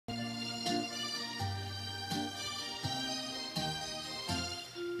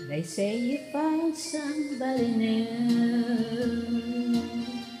They say you found somebody new,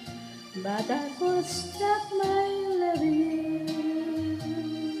 but that would stop my loving you.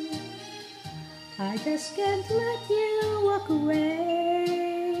 I just can't let you walk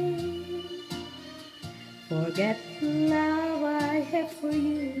away. Forget the love I have for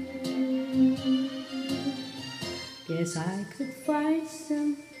you. Guess I could find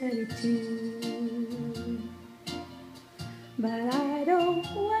somebody too, but I don't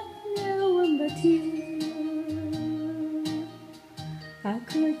want no one but you. How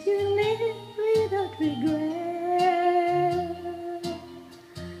could you live without regret?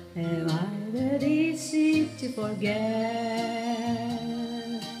 Am I that easy to forget?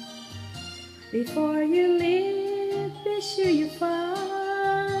 Before you leave, be sure you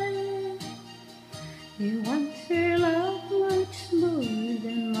find you want her love much more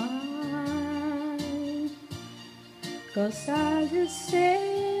than mine. 'Cause I'll just say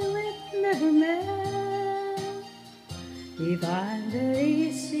we've never met if I'm that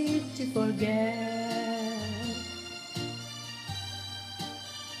easy to forget.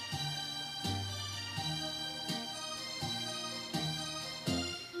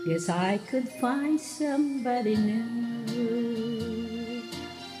 Guess I could find somebody new,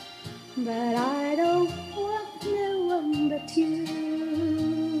 but I don't want no one but you.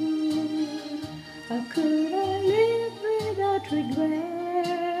 How could I live without regret?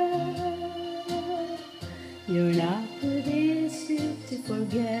 You're not that easy to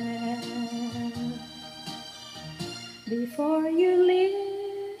forget. Before you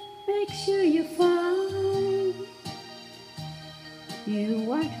leave, make sure you find you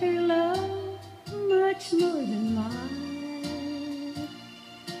want her love much more than mine.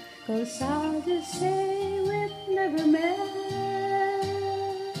 'Cause I'll just say we've never met.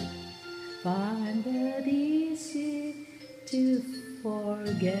 Find that easy to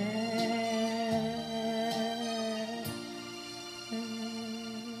forget.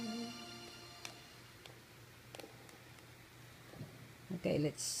 Okay,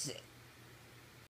 let's see.